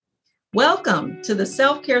Welcome to the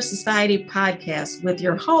Self-Care Society podcast with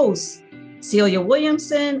your hosts, Celia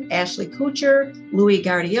Williamson, Ashley Kuchar, Louis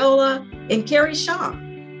Guardiola, and Carrie Shaw,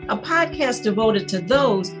 a podcast devoted to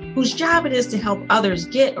those whose job it is to help others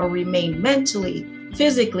get or remain mentally,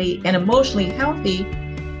 physically, and emotionally healthy,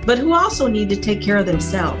 but who also need to take care of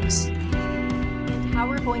themselves. And how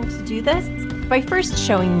we're going to do this? By first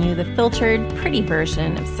showing you the filtered, pretty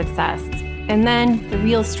version of success, and then the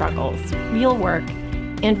real struggles, real work,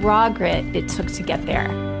 and raw grit it took to get there,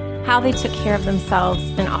 how they took care of themselves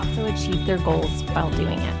and also achieved their goals while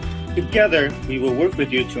doing it. Together, we will work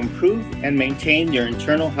with you to improve and maintain your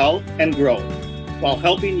internal health and growth while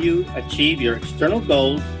helping you achieve your external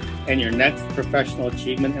goals and your next professional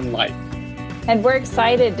achievement in life. And we're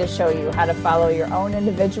excited to show you how to follow your own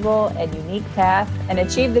individual and unique path and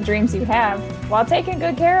achieve the dreams you have while taking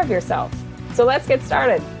good care of yourself. So let's get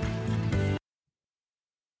started.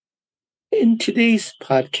 In today's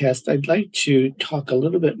podcast, I'd like to talk a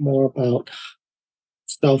little bit more about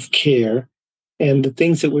self-care and the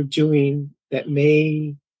things that we're doing that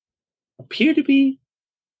may appear to be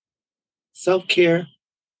self-care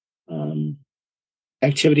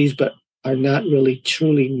activities, but are not really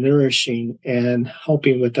truly nourishing and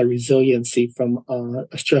helping with our resiliency from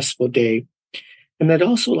a stressful day. And I'd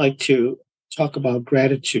also like to talk about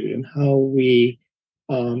gratitude and how we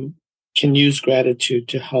can use gratitude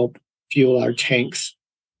to help fuel our tanks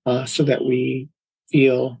so that we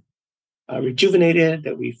feel rejuvenated,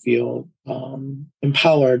 that we feel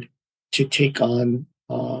empowered to take on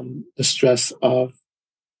the stress of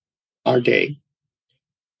our day.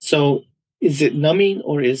 So is it numbing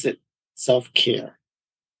or is it self-care?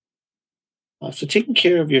 So taking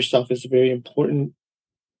care of yourself is a very important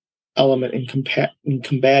element in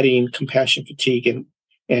combating compassion fatigue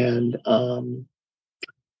and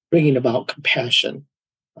bringing about compassion.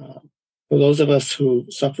 For those of us who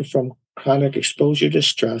suffer from chronic exposure to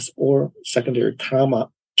stress or secondary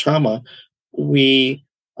trauma, we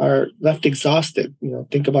are left exhausted.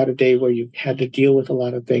 Think about a day where you've had to deal with a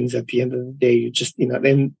lot of things. At the end of the day, you just,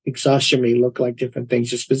 then exhaustion may look like different things.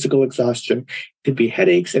 Just physical exhaustion. It could be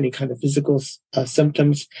headaches, any kind of physical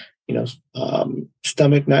symptoms,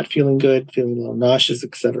 stomach not feeling good, feeling a little nauseous,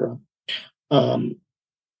 etc.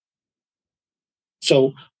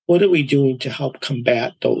 So what are we doing to help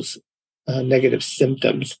combat those negative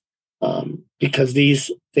symptoms? Because these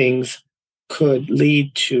things could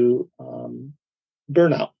lead to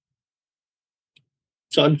burnout.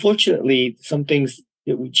 So unfortunately, some things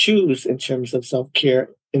that we choose in terms of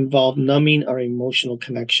self-care involve numbing our emotional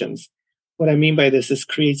connections. What I mean by this is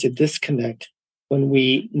creates a disconnect when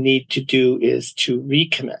we need to do is to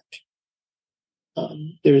reconnect.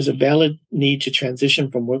 There is a valid need to transition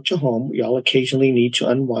from work to home. We all occasionally need to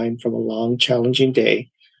unwind from a long, challenging day,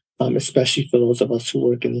 especially for those of us who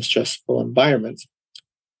work in stressful environments.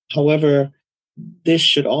 However, this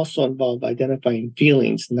should also involve identifying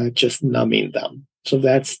feelings, not just numbing them. So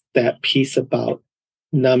that's that piece about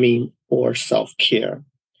numbing or self-care.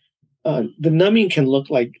 The numbing can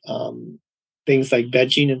look like things like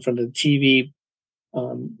vegging in front of the TV,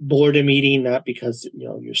 boredom eating, not because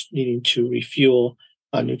you're needing to refuel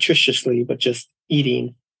nutritiously, but just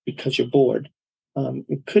eating because you're bored.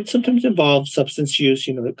 It could sometimes involve substance use,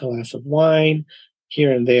 a glass of wine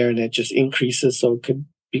here and there, and it just increases. So it could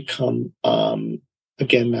become,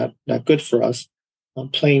 again, not good for us.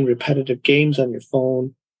 Playing repetitive games on your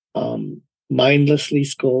phone, mindlessly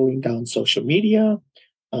scrolling down social media.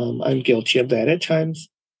 I'm guilty of that at times.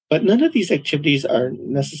 But none of these activities are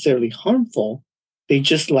necessarily harmful. They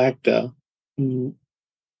just lack the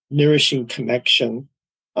nourishing connection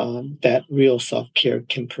that real self-care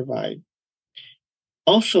can provide.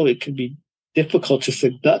 Also, it can be difficult to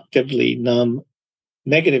seductively numb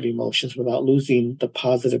negative emotions without losing the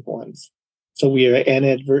positive ones. So we are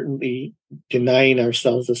inadvertently denying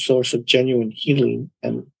ourselves a source of genuine healing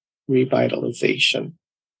and revitalization.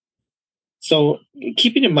 So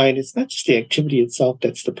keeping in mind, it's not just the activity itself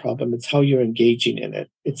that's the problem, it's how you're engaging in it.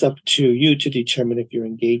 It's up to you to determine if you're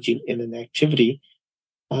engaging in an activity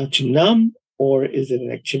to numb or is it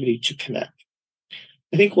an activity to connect.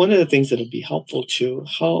 I think one of the things that will be helpful to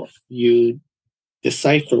help you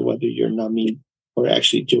decipher whether you're numbing or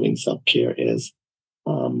actually doing self-care is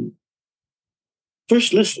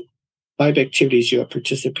first list 5 activities you have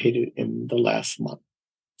participated in the last month.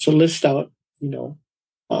 So list out,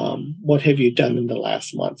 what have you done in the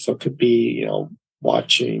last month? So it could be,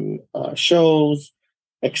 watching shows,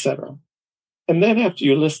 etc. And then after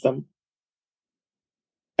you list them,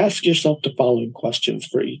 ask yourself the following questions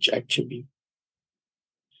for each activity.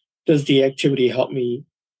 Does the activity help me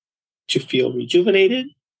to feel rejuvenated,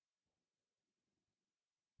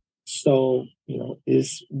 So,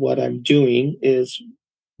 is what I'm doing is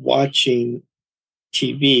watching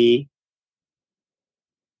TV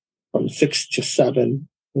from 6 to 7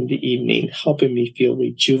 in the evening, helping me feel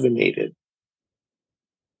rejuvenated?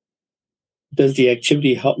 Does the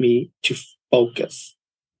activity help me to focus?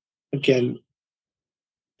 Again,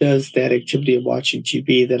 does that activity of watching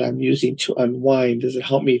TV that I'm using to unwind, does it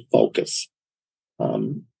help me focus?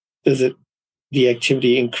 Does the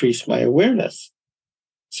activity increase my awareness?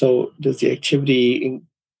 So does the activity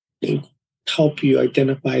help you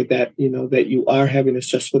identify that, that you are having a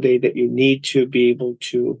stressful day, that you need to be able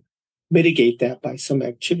to mitigate that by some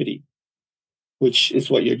activity, which is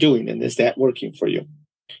what you're doing, and is that working for you?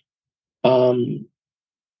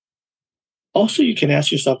 Also, you can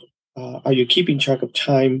ask yourself, are you keeping track of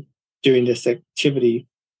time during this activity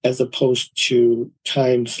as opposed to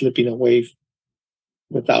time slipping away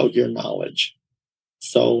without your knowledge?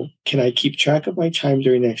 So can I keep track of my time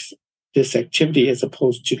during this activity as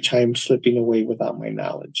opposed to time slipping away without my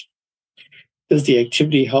knowledge? Does the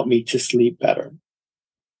activity help me to sleep better?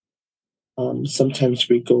 Sometimes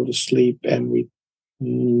we go to sleep and we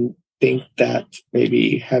think that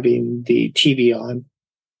maybe having the TV on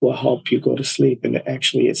will help you go to sleep. And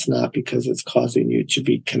actually it's not, because it's causing you to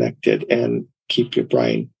be connected and keep your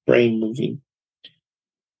brain moving.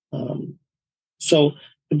 So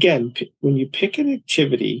again, when you pick an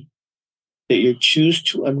activity that you choose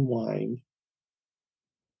to unwind,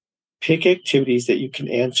 pick activities that you can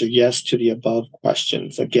answer yes to the above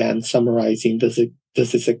questions. Again, summarizing, does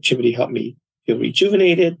this activity help me feel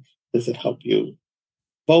rejuvenated? Does it help you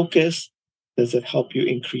focus? Does it help you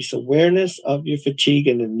increase awareness of your fatigue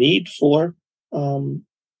and the need for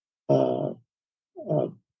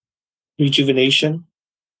rejuvenation?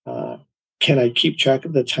 Can I keep track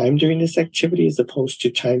of the time during this activity as opposed to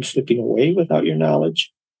time slipping away without your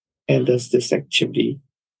knowledge? And does this activity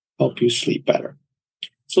help you sleep better?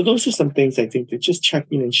 So those are some things I think that just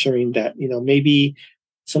checking and ensuring that, maybe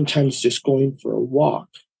sometimes just going for a walk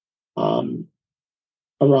around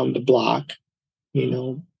the block,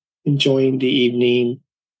 enjoying the evening,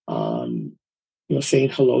 saying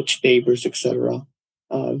hello to neighbors, etc.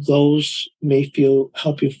 Those may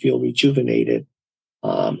help you feel rejuvenated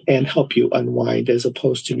and help you unwind, as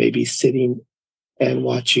opposed to maybe sitting and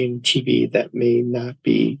watching TV that may not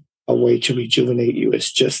be a way to rejuvenate you.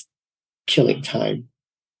 It's just killing time.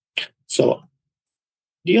 So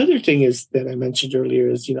the other thing is that I mentioned earlier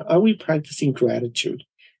is, are we practicing gratitude?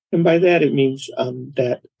 And by that, it means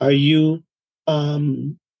that are you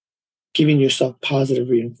giving yourself positive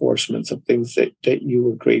reinforcements of things that you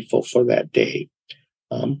were grateful for that day?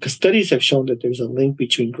 Because studies have shown that there's a link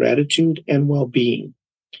between gratitude and well-being.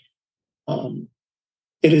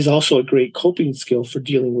 It is also a great coping skill for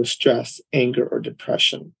dealing with stress, anger, or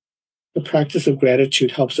depression. The practice of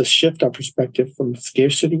gratitude helps us shift our perspective from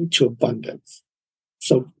scarcity to abundance.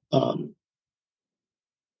 So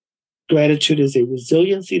gratitude is a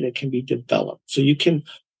resiliency that can be developed. So you can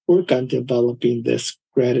work on developing this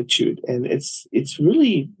gratitude. And it's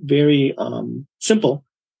really very simple,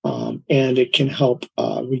 and it can help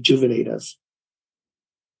rejuvenate us.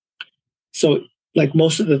 So like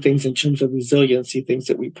most of the things in terms of resiliency, things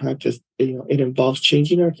that we practice, it involves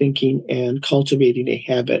changing our thinking and cultivating a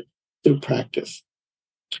habit through practice.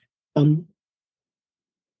 I'm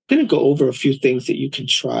going to go over a few things that you can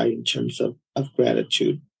try in terms of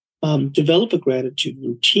gratitude. Develop a gratitude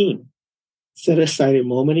routine. Set aside a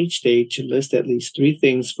moment each day to list at least 3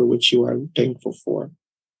 things for which you are thankful for.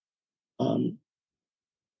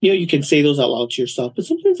 You can say those out loud to yourself, but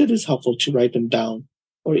sometimes it is helpful to write them down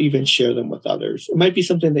or even share them with others. It might be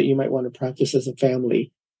something that you might want to practice as a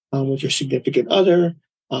family with your significant other,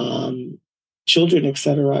 children,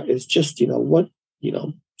 etc. Is just,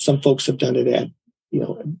 some folks have done it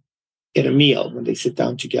at a meal when they sit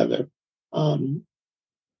down together.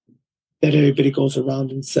 That everybody goes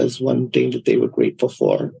around and says one thing that they were grateful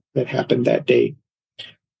for that happened that day.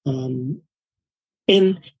 And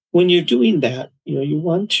when you're doing that, you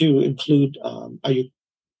want to include, are you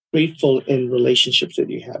grateful in relationships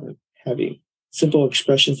that you have? Having simple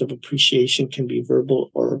expressions of appreciation can be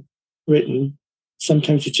verbal or written.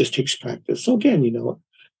 Sometimes it just takes practice. So again,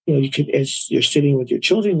 you can, as you're sitting with your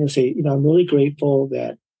children, you'll say, I'm really grateful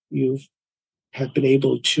that you have been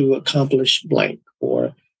able to accomplish blank,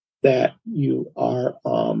 or that you are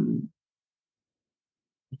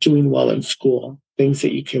doing well in school, things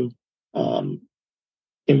that you can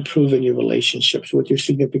improve in your relationships with your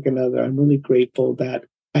significant other. I'm really grateful that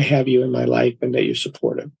I have you in my life and that you're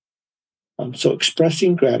supportive. So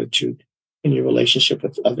expressing gratitude in your relationship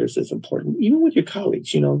with others is important, even with your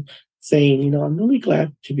colleagues. saying, I'm really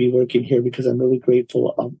glad to be working here because I'm really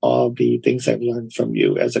grateful of all the things I've learned from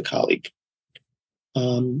you as a colleague.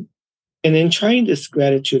 And then trying this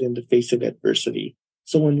gratitude in the face of adversity.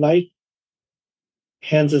 So when life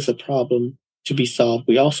hands us a problem to be solved,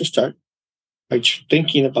 we also start by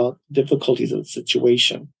thinking about difficulties of the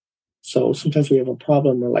situation. So sometimes we have a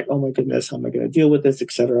problem, we're like, oh my goodness, how am I going to deal with this,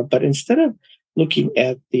 etc. But instead of looking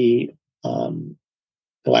at the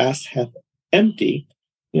glass half empty,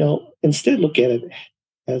 instead look at it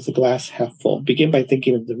as a glass half full. Begin by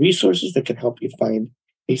thinking of the resources that can help you find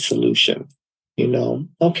a solution.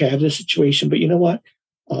 Okay, I have this situation, but you know what?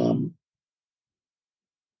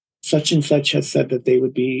 Such and such has said that they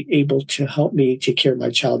would be able to help me take care of my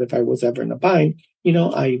child if I was ever in a bind.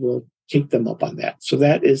 I will take them up on that. So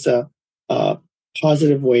that is a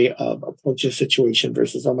positive way of approaching a situation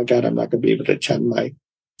versus, oh my God, I'm not going to be able to attend my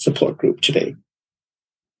support group today.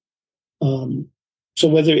 So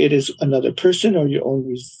whether it is another person or your own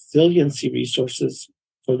resiliency resources,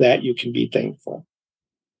 for that you can be thankful.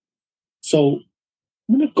 So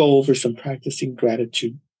I'm going to go over some practicing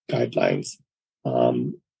gratitude guidelines.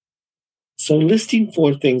 So listing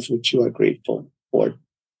 4 things which you are grateful for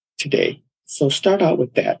today. So start out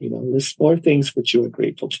with that, list 4 things which you are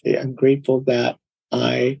grateful today. I'm grateful that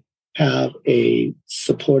I have a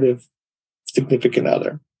supportive significant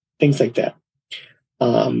other, things like that.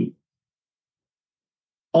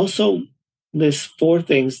 Also list 4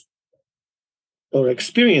 things or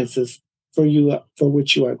experiences for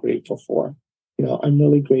which you are grateful for. I'm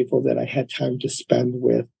really grateful that I had time to spend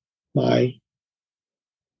with my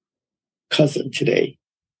cousin today.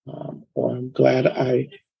 Or I'm glad I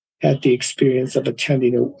had the experience of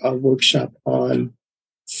attending a workshop on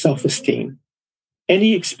self-esteem.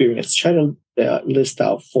 Any experience, try to list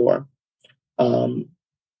out 4.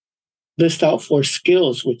 List out 4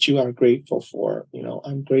 skills which you are grateful for.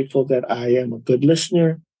 I'm grateful that I am a good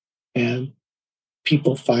listener and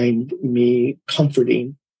people find me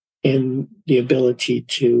comforting in the ability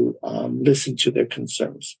to listen to their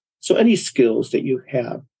concerns. So any skills that you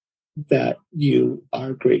have that you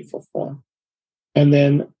are grateful for. And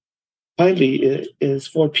then finally, it is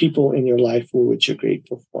 4 people in your life for which you're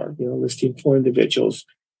grateful for, listing 4 individuals,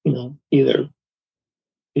 either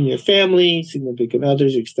in your family, significant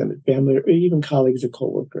others, extended family, or even colleagues or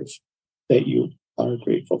coworkers that you are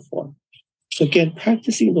grateful for. So again,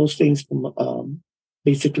 practicing those things from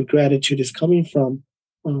basically gratitude is coming from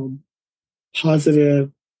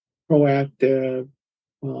positive, proactive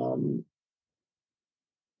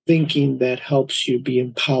thinking that helps you be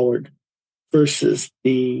empowered versus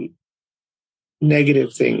the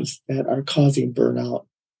negative things that are causing burnout,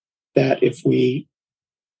 that if we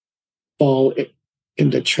fall in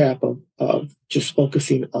the trap of just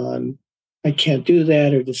focusing on, I can't do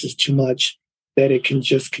that, or this is too much, that it can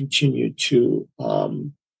just continue to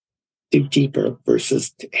dig deeper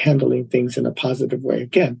versus handling things in a positive way.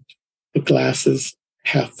 Again, the glass is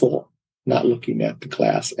half full, not looking at the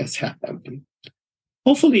glass as half empty.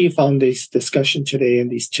 Hopefully you found this discussion today and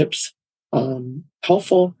these tips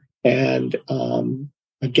helpful. And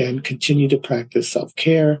again, continue to practice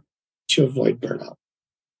self-care to avoid burnout.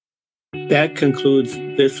 That concludes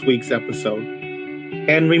this week's episode.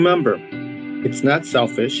 And remember, it's not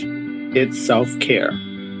selfish, it's self-care.